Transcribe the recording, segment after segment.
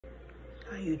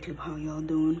Hi YouTube, how y'all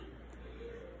doing?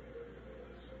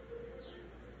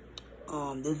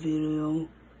 This video is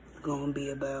gonna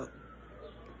be about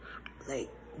like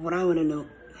what I wanna know.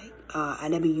 Like I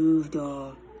never used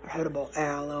I heard about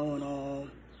aloe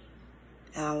and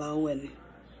aloe and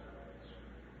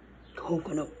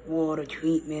coconut water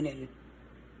treatment and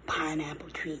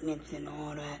pineapple treatments and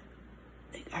all that.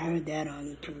 Like I heard that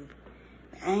on YouTube.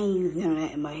 I ain't used none of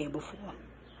that in my hair before.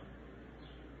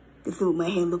 This is what my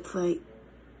hair looks like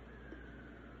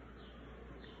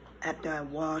after I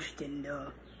washed and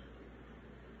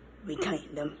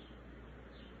retightened them.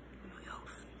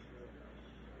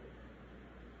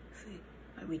 See,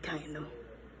 I retightened them.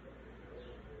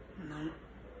 You know?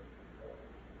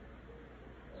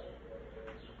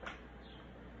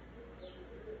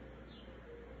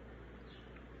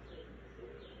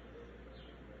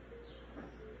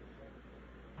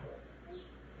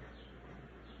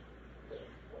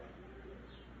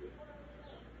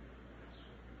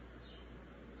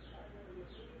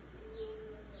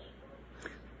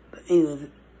 But anyways,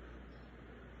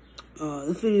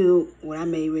 this video, what I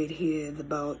made right here is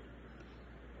about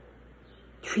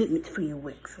treatments for your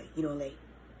wicks. Like, you know, like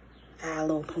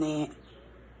aloe plant,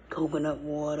 coconut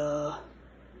water,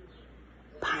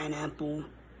 pineapple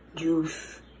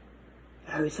juice.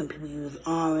 I heard some people use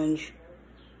orange,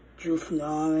 juice from the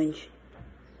orange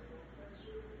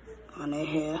on their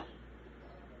hair.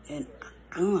 And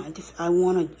I don't know, I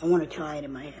wanna try it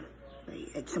in my hair.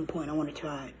 Like, at some point I wanna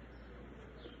try it.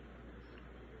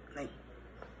 Like,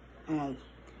 I'm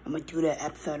gonna do that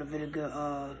apple cider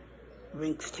vinegar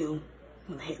rinse too.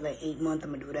 I'm gonna hit like 8 months,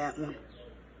 I'm gonna do that one.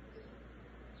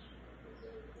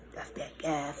 That's that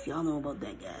gas. Y'all know about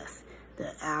that gas.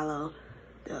 The aloe,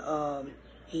 the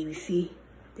ABC.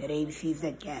 That ABC is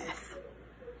that gas.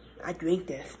 I drink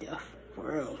that stuff,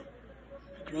 for real.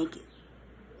 I drink it.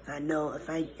 I know if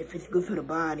it's good for the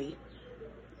body,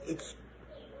 it's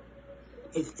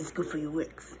good for your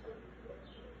wicks.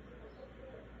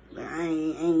 But I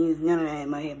ain't used none of that in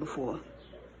my hair before.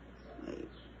 Like,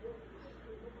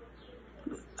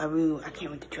 I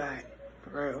can't wait to try it, for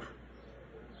real.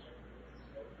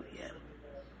 But yeah.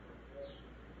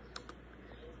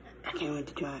 I can't wait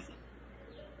to try it.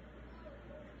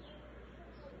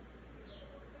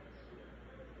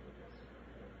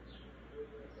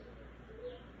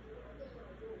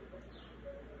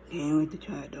 Can't wait to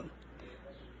try it though.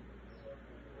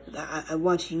 I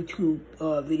watch YouTube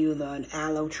videos on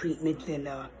aloe treatments and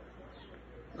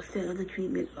what's that other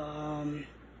treatment?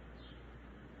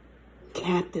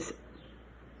 Cactus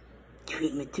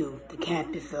treatment too. The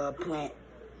cactus plant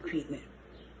treatment.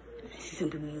 I see some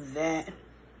people use that.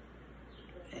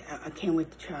 I can't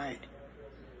wait to try it.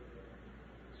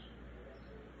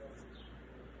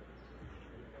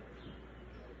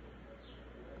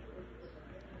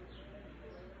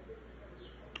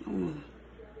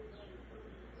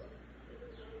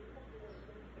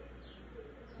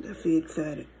 Definitely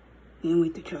excited. Can't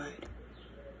wait to try it.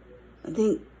 I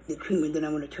think the treatment that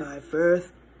I'm gonna try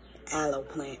first, aloe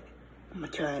plant. I'm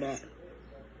gonna try that. I'm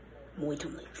gonna wait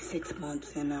till like 6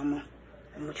 months and I'm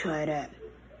gonna try that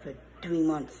for 3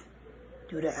 months.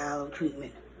 Do the aloe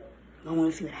treatment. I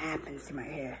wanna see what happens to my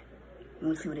hair. I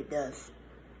wanna see what it does.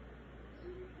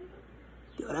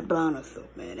 Yo, that browner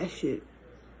soap, man,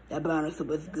 that browner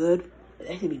soap is good, but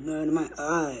that should be burning my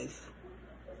eyes.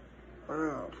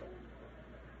 Wow.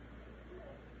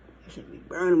 That should be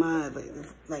burning my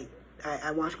eyes. Like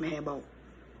I washed my hair about,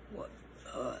 what,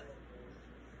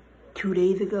 2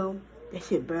 days ago? That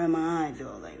shit burned my eyes,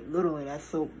 though. Like, literally, that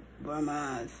soap burned my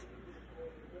eyes.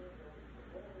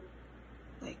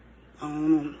 Like, I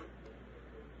don't know.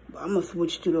 But I'm gonna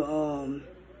switch to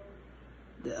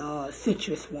the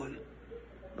citrus one.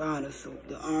 Browner soap,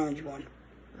 the orange one.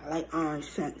 I like orange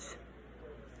scents.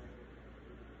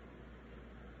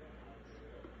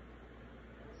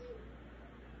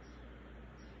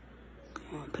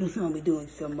 Pretty soon I'll be doing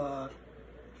some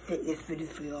fitness videos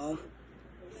for y'all.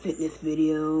 Fitness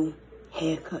video,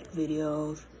 haircut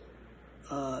videos,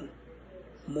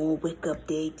 more wick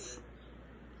updates.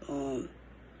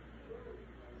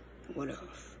 What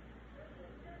else?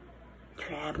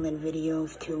 Traveling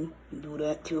videos too. Do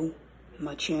that too. On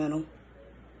my channel.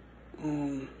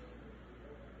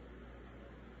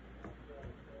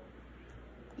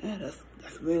 Yeah,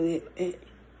 that's really it.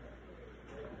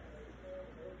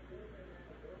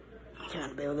 I'm trying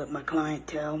to build up my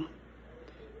clientele.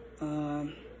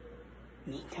 Meantime,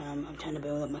 I'm trying to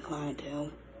build up my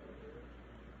clientele.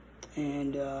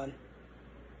 And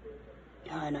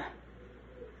trying to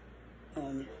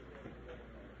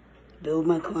build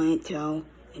my clientele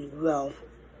and grow,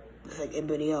 just like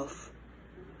everybody else.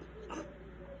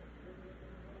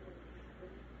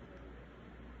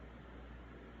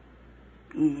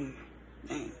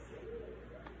 Dang.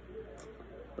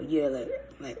 But yeah,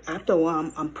 like after a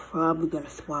while, I'm probably gonna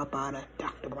swap out of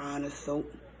Dr. Bronner's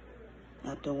soap.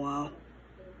 After a while,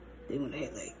 they gonna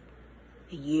hit like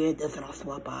a year, then I'll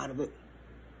swap out of it.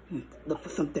 Look for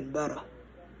something better.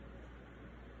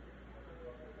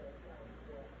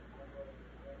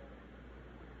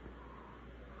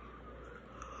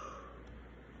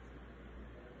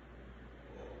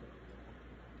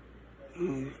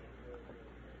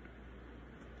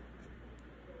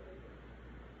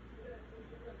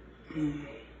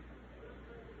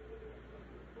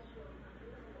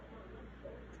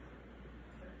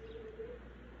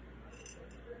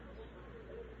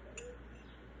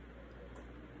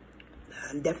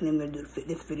 I'm definitely gonna do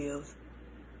fitness videos.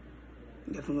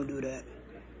 I'm definitely gonna do that.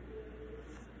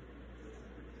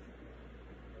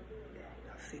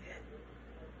 Y'all see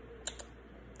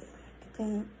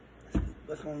that?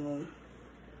 That's one room.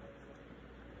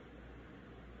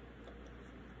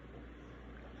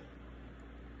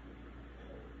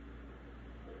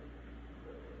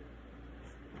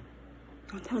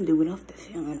 I'm trying to do what else to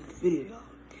say on this video,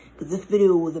 because this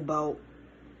video was about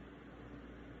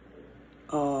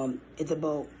it's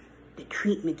about the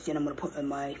treatments that I'm gonna put in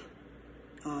my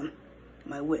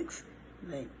my wicks.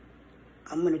 Like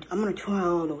I'm gonna try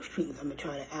all those treatments. I'm gonna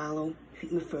try the aloe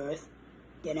treatment first.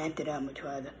 Then after that, I'm gonna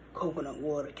try the coconut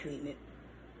water treatment.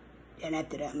 Then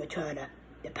after that, I'm gonna try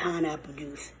the pineapple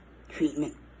juice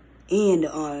treatment and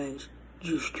the orange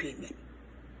juice treatment.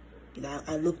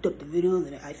 I looked up the videos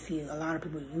and I see a lot of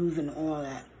people using all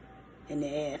that in their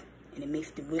hair, and it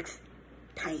makes the wicks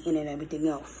tighten and everything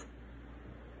else.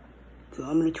 So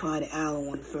I'm gonna try the aloe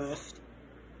one first.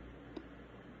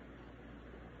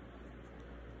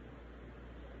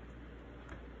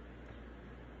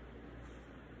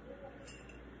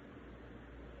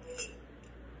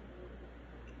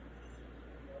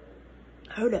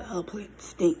 I heard the aloe plant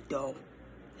stink though.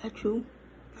 Is that true?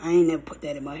 I ain't never put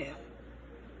that in my hair.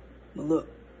 But look,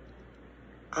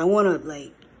 I wanna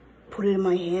like put it in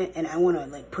my hair, and I wanna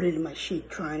like put it in my shake,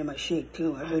 try it in my shake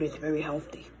too. I heard it's very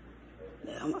healthy.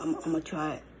 I'm gonna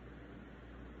try it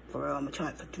for real. I'm gonna try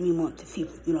it for 3 months to see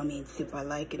if, you know what I mean, see if I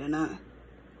like it or not.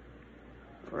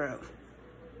 For real.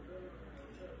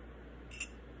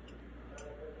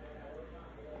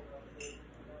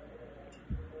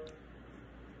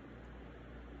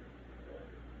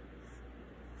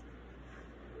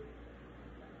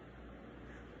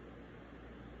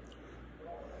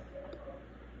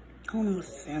 I don't know what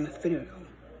to say on this video.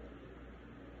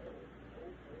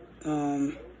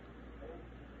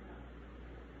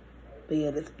 But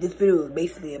yeah, this video is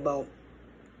basically about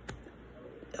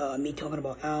me talking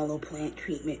about aloe plant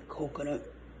treatment, coconut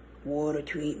water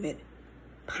treatment,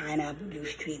 pineapple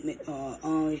juice treatment,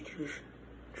 orange juice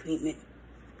treatment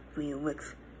for your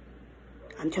wicks.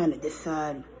 I'm trying to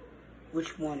decide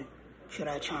which one should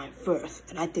I try first,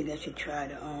 and I think I should try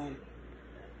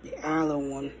the aloe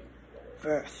one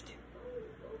first.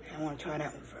 I want to try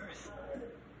that one first.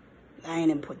 I ain't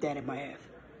even put that in my hair.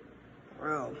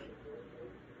 Bro.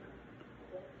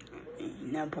 I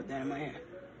ain't never put that in my hair.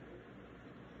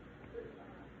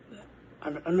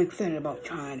 But I'm excited about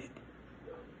trying it.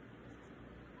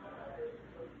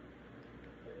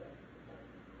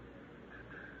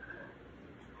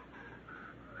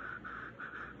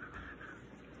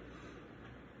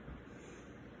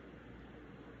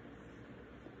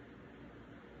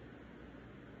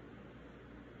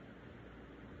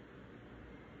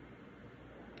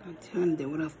 I'm trying to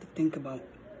think what else to think about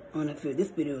on this video.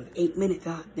 This video is 8 minutes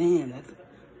out. Damn, that's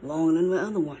longer than the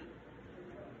other one.